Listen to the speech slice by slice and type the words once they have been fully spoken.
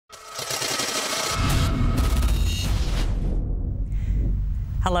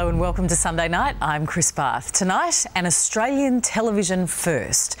Hello and welcome to Sunday Night. I'm Chris Barth. Tonight, an Australian television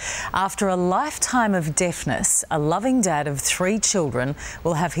first. After a lifetime of deafness, a loving dad of 3 children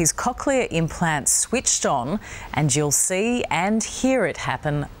will have his cochlear implant switched on, and you'll see and hear it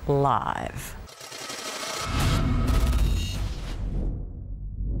happen live.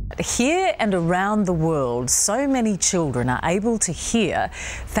 Here and around the world, so many children are able to hear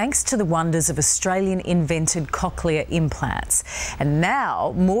thanks to the wonders of Australian-invented cochlear implants. And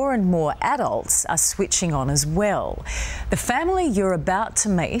now, more and more adults are switching on as well. The family you're about to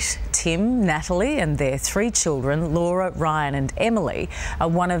meet, Tim, Natalie and their 3 children, Laura, Ryan and Emily, are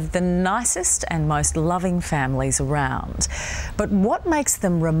one of the nicest and most loving families around. But what makes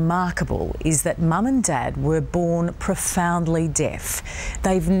them remarkable is that Mum and Dad were born profoundly deaf.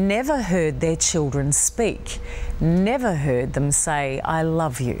 They've never heard their children speak, never heard them say, "I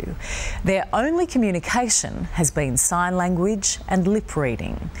love you." Their only communication has been sign language and lip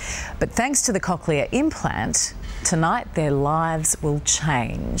reading. But thanks to the cochlear implant, tonight their lives will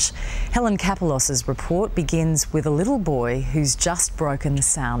change. Helen Kapalos's report begins with a little boy who's just broken the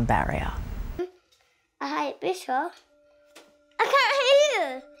sound barrier. I hate Bishop. I can't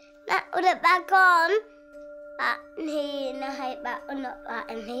hear. That put it back on.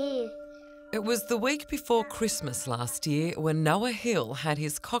 It was the week before Christmas last year when Noah Hill had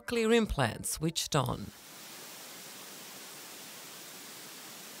his cochlear implant switched on.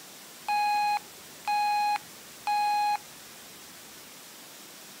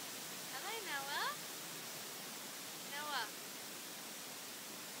 Hello, Noah. Noah.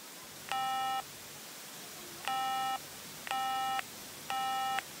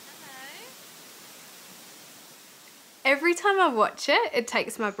 Every time I watch it, it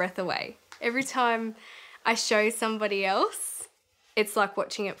takes my breath away. Every time I show somebody else, it's like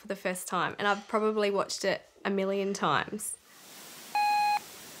watching it for the first time. And I've probably watched it 1,000,000 times.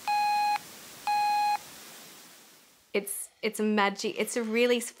 It's a magic. It's a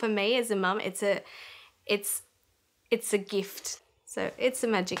really, for me as a mum, it's a gift. So it's a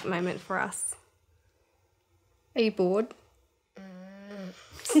magic moment for us. Are you bored?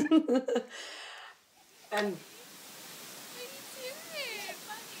 And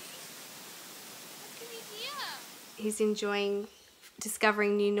he's enjoying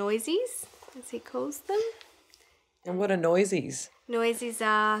discovering new noisies, as he calls them. And what are noisies? Noisies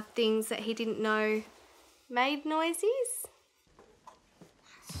are things that he didn't know made noisies.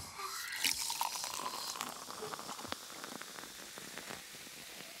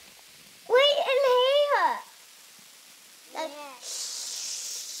 Wait in here.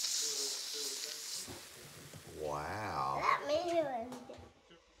 Wow. Let me hear it.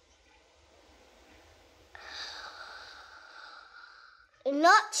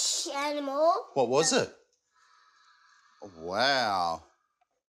 Not animal. What was it? Wow.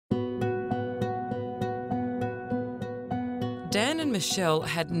 Dan and Michelle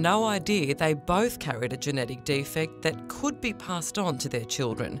had no idea they both carried a genetic defect that could be passed on to their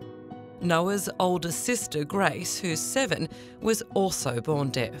children. Noah's older sister, Grace, who's 7, was also born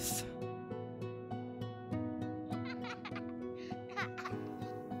deaf.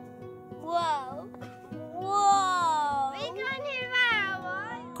 Whoa. Whoa. We can't hear that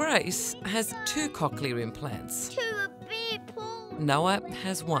one. Grace has 2 cochlear implants. 2 people. Noah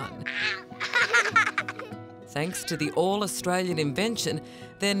has 1. Thanks to the all-Australian invention,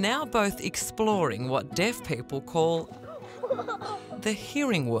 they're now both exploring what deaf people call the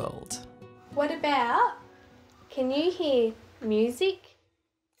hearing world. What about, can you hear music?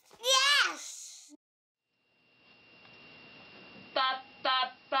 Yes. Bop,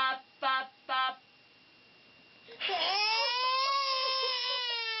 bop, bop, bop, bop.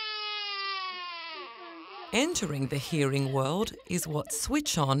 Entering the hearing world is what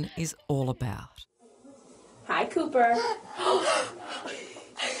Switch On is all about. Hi, Cooper.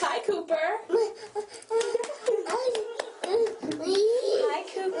 Hi, Cooper. Hi,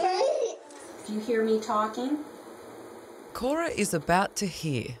 Cooper. Do you hear me talking? Cora is about to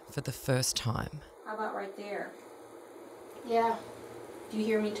hear for the first time. How about right there? Yeah. Do you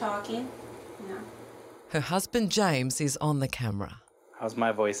hear me talking? Yeah. Her husband James is on the camera. How's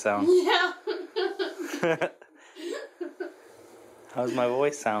my voice sound? Yeah. How's my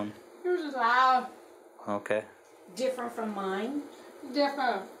voice sound? Yours is loud. Okay. Different from mine.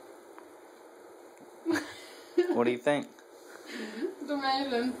 Different. What do you think? It's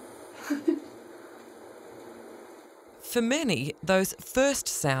amazing. For many, those first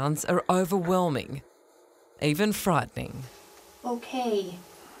sounds are overwhelming, even frightening. Okay,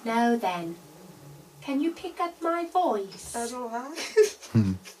 now then, can you pick up my voice?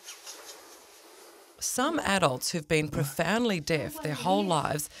 Some adults who've been profoundly deaf their whole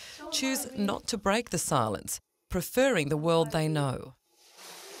lives choose not to break the silence, preferring the world they know.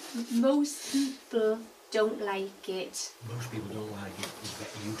 Most people don't like it. Most people don't like it. You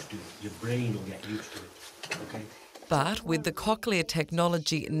get used to it. Your brain will get used to it. Okay? But with the cochlear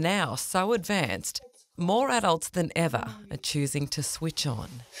technology now so advanced, more adults than ever are choosing to switch on.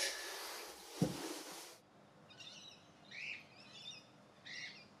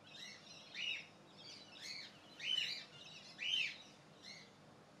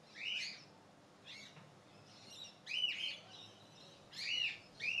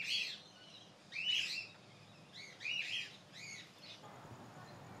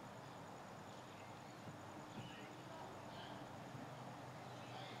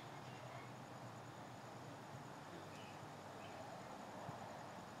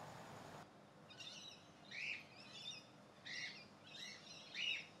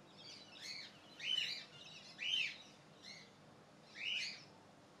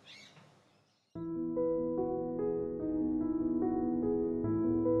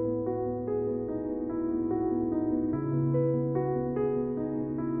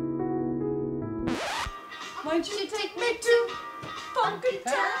 Won't you take me to Funky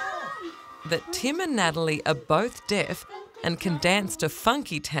Town? That Tim and Natalie are both deaf and can dance to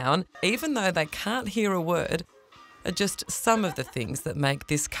Funky Town, even though they can't hear a word, are just some of the things that make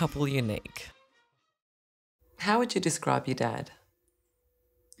this couple unique. How would you describe your dad?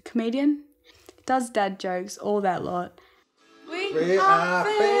 Comedian, does dad jokes, all that lot. We are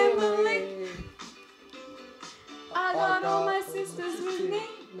family. I got all my sisters with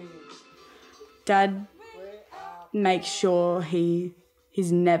me. Dad makes sure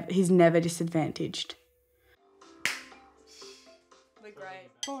he's never disadvantaged. We're great.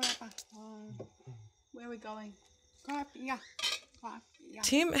 Where are we going?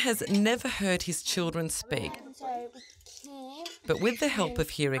 Tim has never heard his children speak, but with the help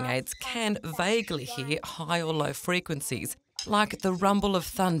of hearing aids can vaguely hear high or low frequencies, like the rumble of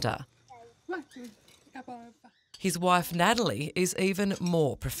thunder. His wife Natalie is even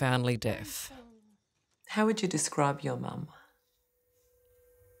more profoundly deaf. How would you describe your mum?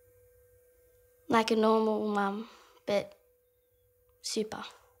 Like a normal mum, but super.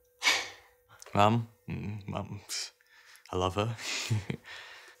 Mum? I love her.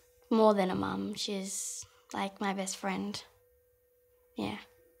 More than a mum, she's like my best friend. Yeah.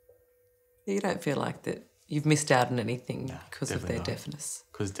 You don't feel like that you've missed out on anything because of their not. deafness?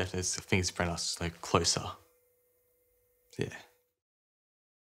 Because deafness, I think it's brought us like closer. Yeah.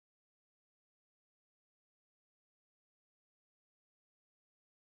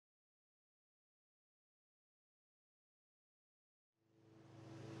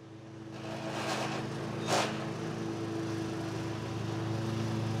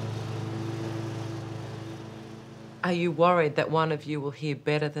 Are you worried that one of you will hear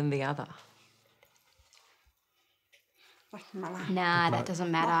better than the other? Nah, that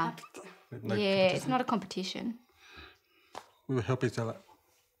doesn't matter. Yeah, it's not a competition. We will help each other.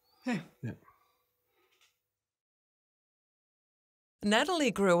 Yeah.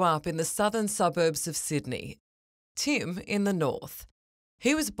 Natalie grew up in the southern suburbs of Sydney, Tim in the north.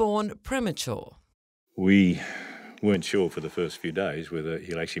 He was born premature. We weren't sure for the first few days whether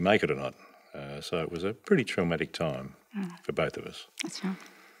he'll actually make it or not. So it was a pretty traumatic time for both of us. That's right.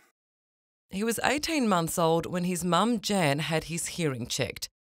 He was 18 months old when his mum Jan had his hearing checked.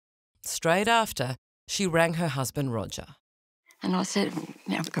 Straight after, she rang her husband Roger. And I said,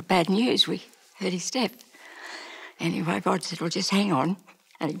 now we've got bad news. We heard his death. Anyway, Rod said, well, just hang on.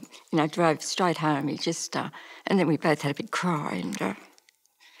 And he, drove straight home. He just, and then we both had a big cry. And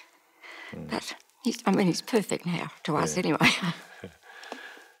but he's perfect now to us anyway.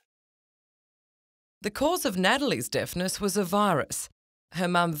 The cause of Natalie's deafness was a virus. Her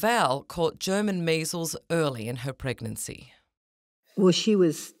mum Val caught German measles early in her pregnancy. Well, she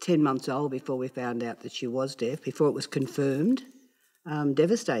was 10 months old before we found out that she was deaf, before it was confirmed.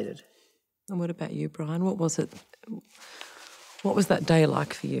 Devastated. And what about you, Brian? What was it? What was that day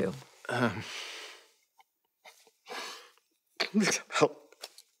like for you?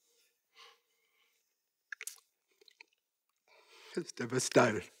 It's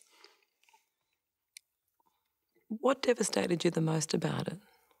devastated. What devastated you the most about it?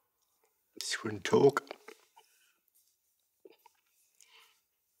 She wouldn't talk.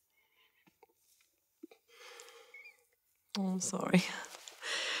 Oh, I'm sorry.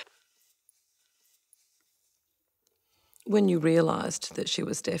 When you realised that she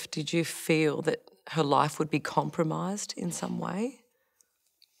was deaf, did you feel that her life would be compromised in some way?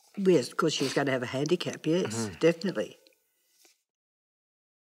 Yes, because she was going to have a handicap, yes, definitely.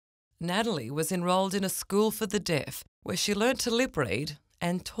 Natalie was enrolled in a school for the deaf where she learnt to lip read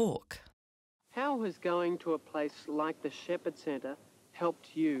and talk. How has going to a place like the Shepherd Centre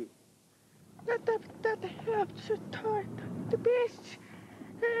helped you? That helps the best.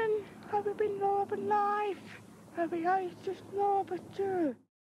 And I've been loving life. I just love it too.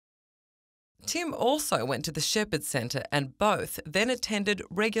 Tim also went to the Shepherd Centre and both then attended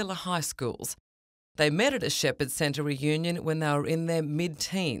regular high schools. They met at a Shepherd Centre reunion when they were in their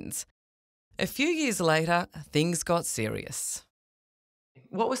mid-teens. A few years later, things got serious.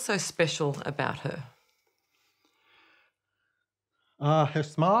 What was so special about her? Her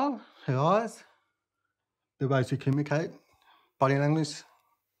smile, her eyes, the way she communicates, body language,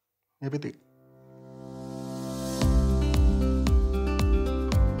 everything.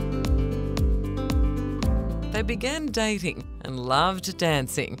 They began dating and loved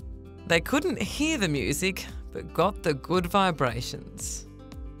dancing. They couldn't hear the music, but got the good vibrations.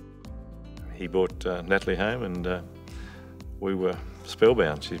 He brought Natalie home and we were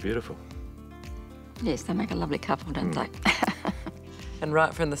spellbound. She's beautiful. Yes, they make a lovely couple, don't they? And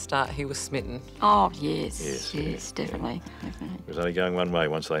right from the start, he was smitten. Oh, yes, definitely. It was only going one way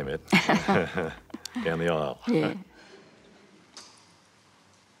once they met, down the aisle. Yeah.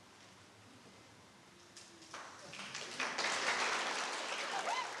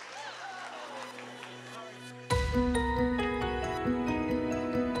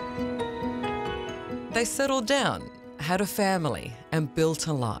 They settled down, had a family and built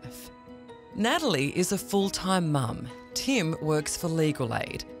a life. Natalie is a full-time mum. Tim works for legal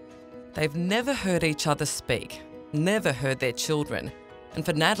aid. They've never heard each other speak, never heard their children. And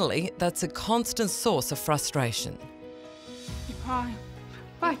for Natalie, that's a constant source of frustration.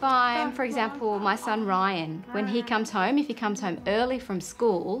 Bye. For example, my son Ryan, when he comes home, if he comes home early from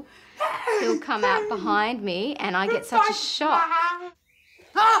school, he'll come out behind me and I get such a shock.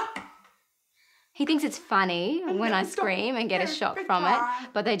 He thinks it's funny when I scream and get a shock from it,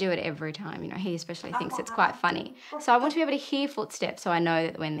 but they do it every time. You know, he especially thinks it's quite funny. So I want to be able to hear footsteps so I know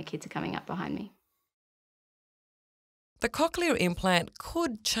that when the kids are coming up behind me. The cochlear implant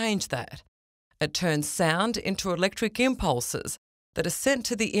could change that. It turns sound into electric impulses that are sent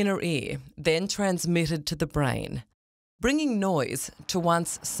to the inner ear, then transmitted to the brain, bringing noise to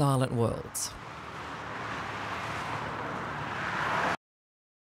once silent worlds.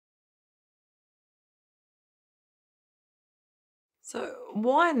 So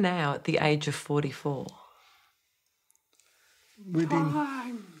why now at the age of 44?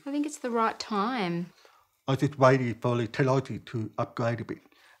 I think it's the right time. I just waited for the technology to upgrade a bit.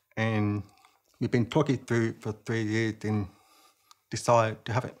 And we've been talking through for 3 years and decided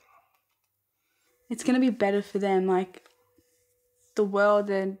to have it. It's going to be better for them. Like, the world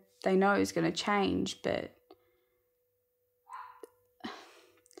that they know is going to change, but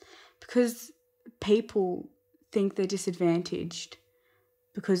because people think they're disadvantaged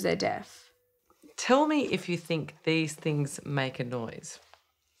because they're deaf. Tell me if you think these things make a noise.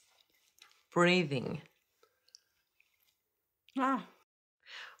 Breathing.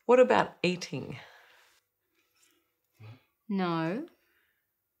 What about eating? No.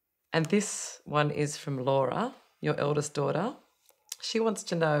 And this one is from Laura, your eldest daughter. She wants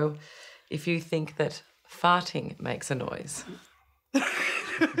to know if you think that farting makes a noise.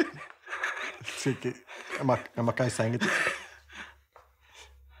 Am I okay saying it?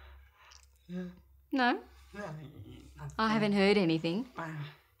 No. I haven't heard anything.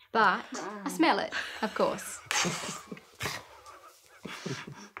 But I smell it, of course.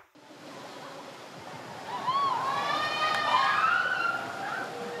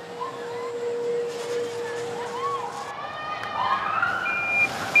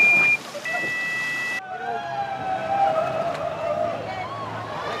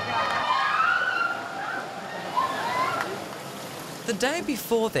 The day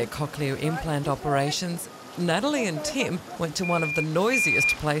before their cochlear implant operations, Natalie and Tim went to one of the noisiest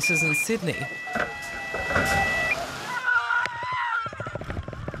places in Sydney.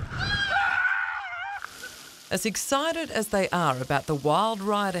 As excited as they are about the wild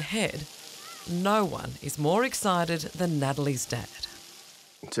ride ahead, no one is more excited than Natalie's dad.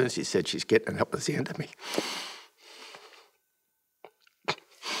 As soon as she said she's getting it up with the end of me.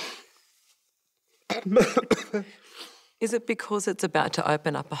 Is it because it's about to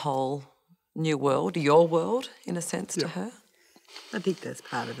open up a whole new world, your world, in a sense, to her? I think that's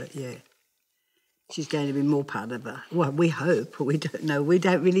part of it, yeah. She's going to be more part of it. Well, we hope, but we don't know. We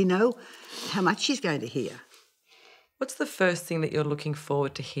don't really know how much she's going to hear. What's the first thing that you're looking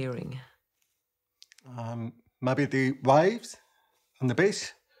forward to hearing? Maybe the waves on the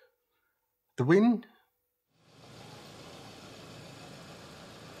beach, the wind.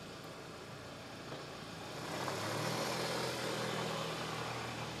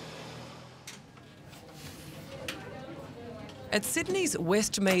 At Sydney's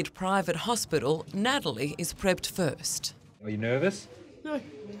Westmead Private Hospital, Natalie is prepped first. Are you nervous? No.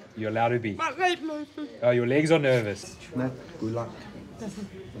 You're allowed to be. My leg nervous. Oh, your legs are nervous. No, good luck. No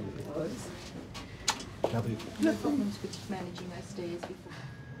problems with managing those stairs before.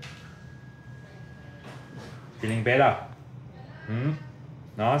 Feeling better?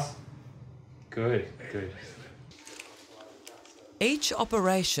 Nice? Good, good. Each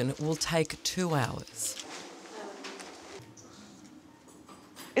operation will take 2 hours.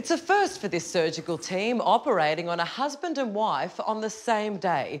 It's a first for this surgical team, operating on a husband and wife on the same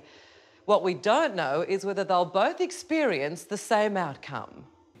day. What we don't know is whether they'll both experience the same outcome.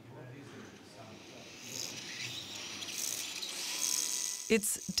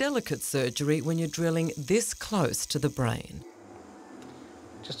 It's delicate surgery when you're drilling this close to the brain.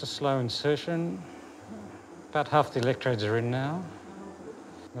 Just a slow insertion. About half the electrodes are in now.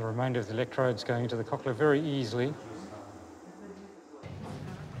 The remainder of the electrodes going into the cochlear very easily.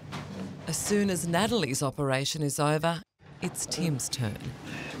 As soon as Natalie's operation is over, it's Tim's turn.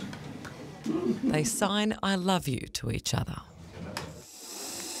 They sign I love you to each other.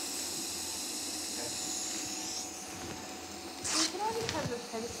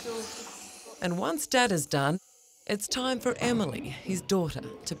 And once Dad is done, it's time for Emily, his daughter,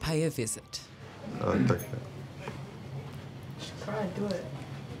 to pay a visit. Okay. Try, do it.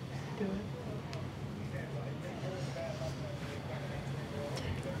 Do it.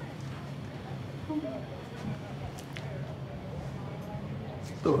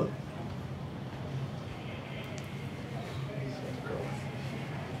 Do it.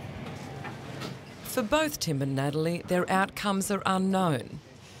 For both Tim and Natalie, their outcomes are unknown.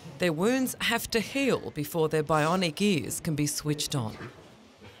 Their wounds have to heal before their bionic ears can be switched on.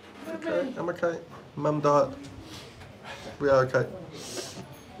 Okay, I'm okay. Mum died. We are okay.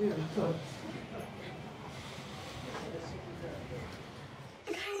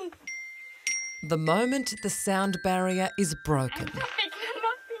 The moment the sound barrier is broken,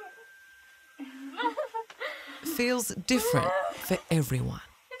 feels different for everyone.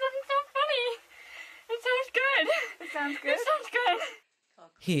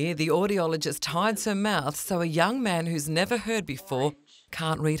 Here, the audiologist hides her mouth so a young man who's never heard before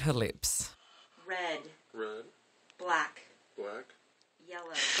can't read her lips. Red. Red. Black. Black.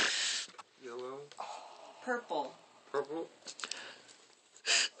 Yellow. Yellow. Purple. Purple.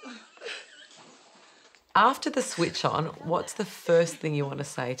 After the switch on, what's the first thing you want to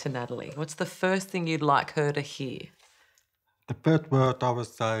say to Natalie? What's the first thing you'd like her to hear? The first word I would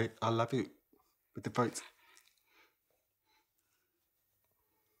say, I love you, with the voice.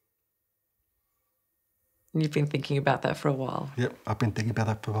 You've been thinking about that for a while. Yep, I've been thinking about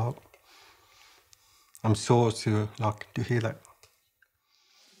that for a while. I'm sure she'll like to hear that.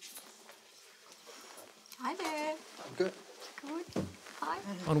 Hi there. Good. Good. Hi.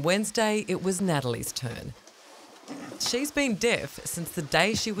 On Wednesday, it was Natalie's turn. She's been deaf since the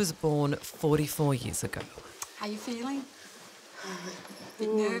day she was born 44 years ago. How you feeling?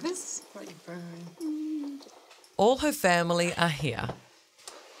 Bit nervous? All her family are here.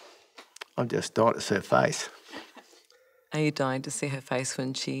 I'm just dying to see her face. Are you dying to see her face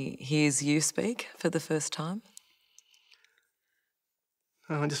when she hears you speak for the first time?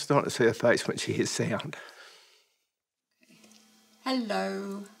 I'm just dying to see her face when she hears sound.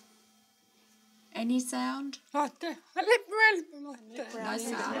 Hello. Any sound? Like that. Lip reading like that. No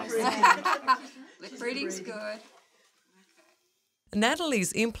sound. Lip reading's good.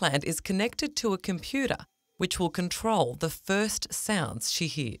 Natalie's implant is connected to a computer which will control the first sounds she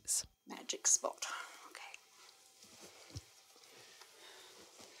hears. Magic spot. Okay.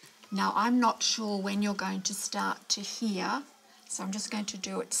 Now, I'm not sure when you're going to start to hear, so I'm just going to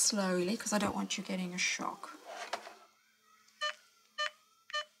do it slowly because I don't want you getting a shock.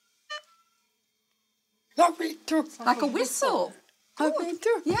 Like a whistle. Good.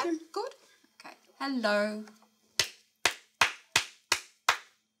 Yeah, good. Okay. Hello.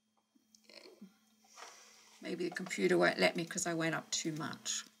 Okay. Maybe the computer won't let me because I went up too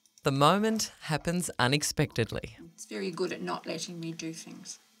much. The moment happens unexpectedly. It's very good at not letting me do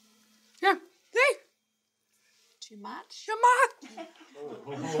things. Yeah. Hey. Too much? Your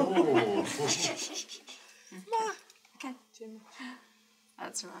Okay.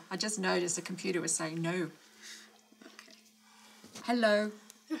 That's right. I just noticed the computer was saying no. Okay. Hello.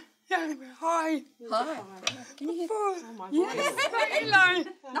 Yeah, hi. Hi. Can you hear? Oh my yes. voice. Hello.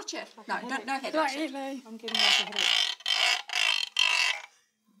 Not yet. No, don't. No headache. Like Elaine. I'm getting like a headache.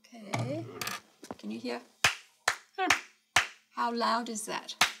 Okay. Can you hear? How loud is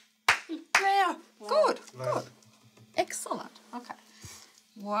that? Loud. Good. Good. Excellent. Okay.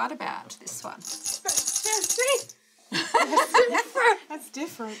 What about this one? That's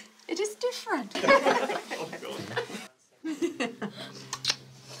different. It is different.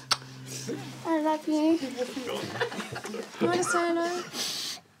 I love you. You want to say hello?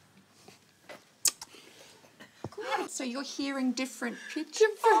 Good. So you're hearing different pitches.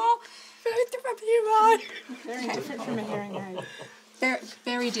 Very different from you, Mom. Very different from a hearing aid. Very,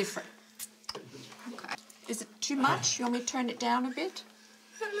 very different. Okay. Is it too much? You want me to turn it down a bit?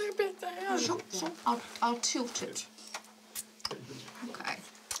 A little bit down. Sure. I'll tilt it. Okay.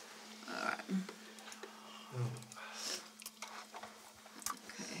 All right.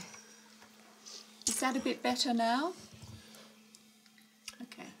 Okay. Is that a bit better now?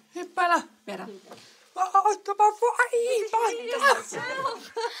 Okay. It's better. Better. Oh,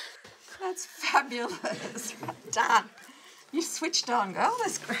 That's fabulous. Done. You switched on, girl.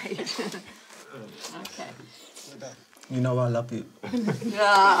 That's great. Okay. You know I love you.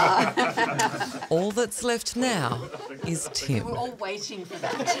 All that's left now is Tim. We're all waiting for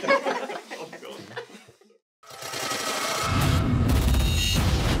that.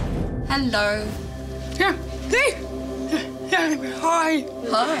 Hello. Yeah. Hi.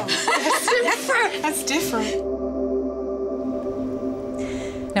 Hi. That's different.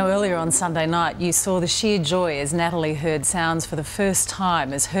 Now, earlier on Sunday night, you saw the sheer joy as Natalie heard sounds for the first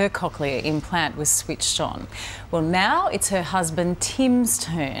time as her cochlear implant was switched on. Well, now it's her husband Tim's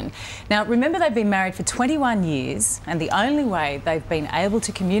turn. Now, remember, they've been married for 21 years and the only way they've been able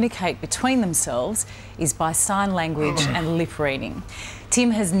to communicate between themselves is by sign language and lip reading.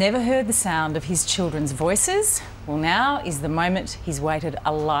 Tim has never heard the sound of his children's voices. Well, now is the moment he's waited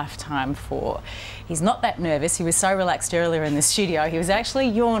a lifetime for. He's not that nervous. He was so relaxed earlier in the studio. He was actually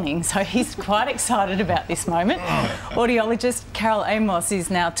yawning, so he's quite excited about this moment. Audiologist Carol Amos is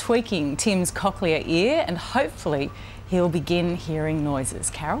now tweaking Tim's cochlear ear and hopefully he'll begin hearing noises.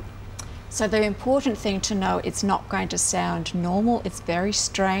 Carol? So the important thing to know, it's not going to sound normal. It's very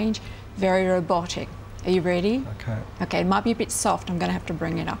strange, very robotic. Are you ready? Okay. Okay, it might be a bit soft. I'm going to have to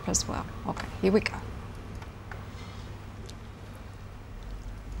bring it up as well. Okay, here we go.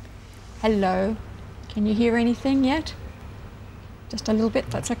 Hello. Can you hear anything yet? Just a little bit?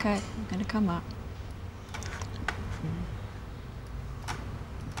 That's okay. I'm going to come up.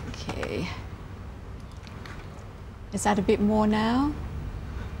 Okay. Is that a bit more now?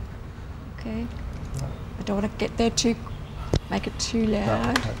 Okay. I don't want to get there too, make it too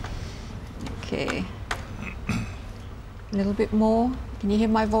loud. Okay. A little bit more. Can you hear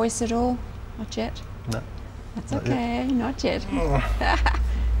my voice at all? Not yet? No. That's okay. Not yet.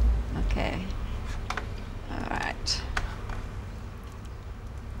 Okay. All right.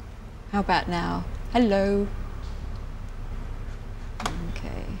 How about now? Hello.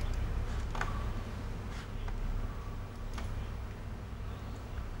 Okay.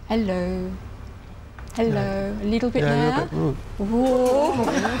 Hello. Hello. A little bit now? Whoa.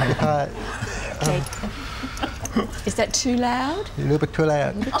 Okay. Is that too loud? A little bit too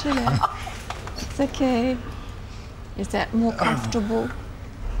loud. A little bit too loud. It's okay. Is that more comfortable?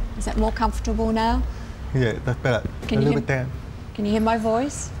 Is that more comfortable now? Yeah, that's better. Can a you little bit down. Can you hear my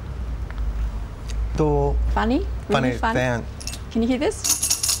voice? Funny? Really funny? Down. Can you hear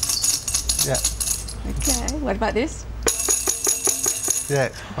this? Yeah. Okay. What about this? Yeah.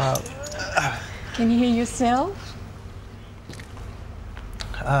 Wow. Can you hear yourself?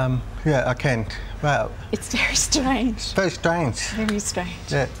 Yeah, I can. Wow. It's very strange. Very strange. Very strange.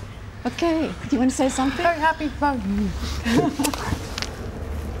 Yeah. Okay. Do you want to say something? Very happy fun.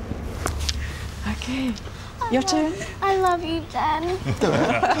 Okay. Your turn. I love you, Dad.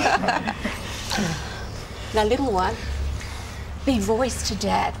 Now, little one, big voice to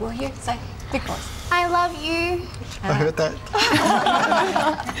Dad, will you? Say, big voice. I love you. I heard that.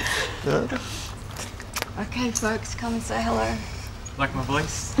 Okay, folks, come and say hello. Like my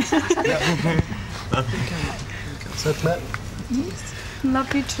voice? That's Matt. Yes.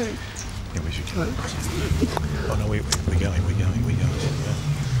 Love you too. Yeah, we should go. Oh no, we're going.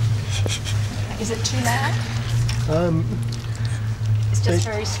 Is it too loud? It's just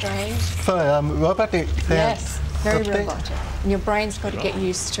very strange. Sorry, robotic. Yes, very robotic. And your brain's got to get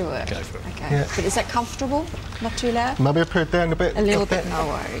used to it. Go for it. Okay. Yeah. But is that comfortable? Not too loud? Maybe put it down a bit. A little bit, no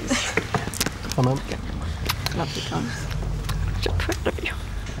worries. Come on. Love to come. So proud of you.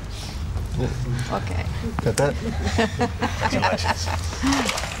 Okay. Got that?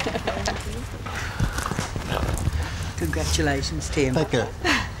 Congratulations, Tim. Thank you.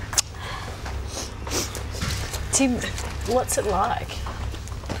 Tim, what's it like?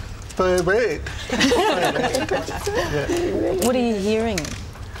 Very weird. What are you hearing?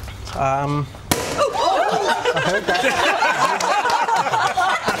 heard that.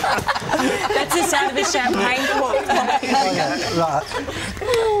 That's the sound of the champagne cork.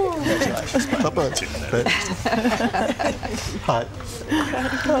 Right.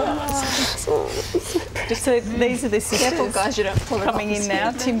 So these are the sisters. Careful, guys, you don't pull it coming off in the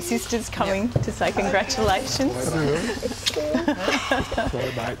now. skin. Tim's sisters coming to say congratulations. Sorry,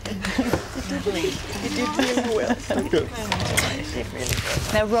 mate. You did really well.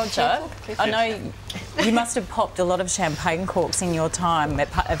 Now, Roger, I know you must have popped a lot of champagne corks in your time at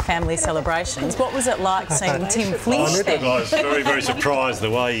family celebrations. What was it like seeing Tim flinch then? I was very, very surprised the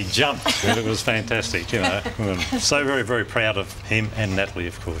way he jumped. It was fantastic, you know. I'm so very, very proud of him and Natalie,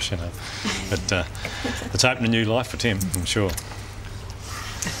 of course, you know. But it's opened a new life for Tim, I'm sure.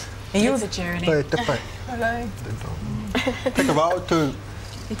 It's a journey. Hello. Take a while to...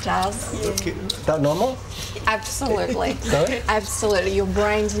 It does. Is that normal? Absolutely. Sorry? Absolutely. Your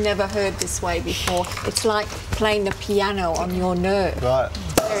brain's never heard this way before. It's like playing the piano on your nerve. Right.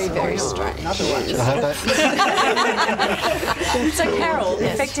 Very, very strange. I heard that. So, Carol,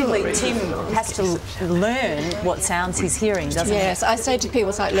 effectively, Tim has to learn what sounds he's hearing, doesn't he? Yes, I say to people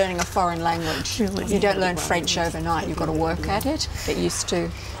it's like learning a foreign language. You don't learn French overnight. You've got to work at it, get used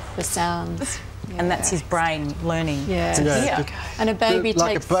to the sounds. And that's his brain learning to hear. And a baby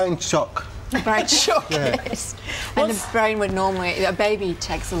like takes... a brain shock. A brain shock, Yeah. yes. And the brain would normally... A baby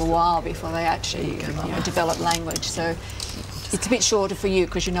takes a little while before they actually develop language. So it's a bit shorter for you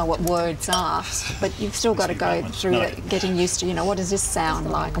because you know what words are, but you've still got to go through it, getting used to, you know, what does this sound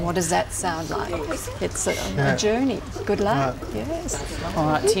like and what does that sound like? It's a journey. Good luck. Yes. All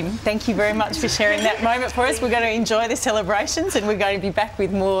right, Tim, thank you very much for sharing that moment for us. We're going to enjoy the celebrations and we're going to be back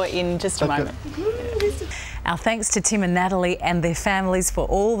with more in just a moment. Our thanks to Tim and Natalie and their families for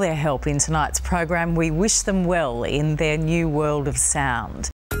all their help in tonight's program. We wish them well in their new world of sound.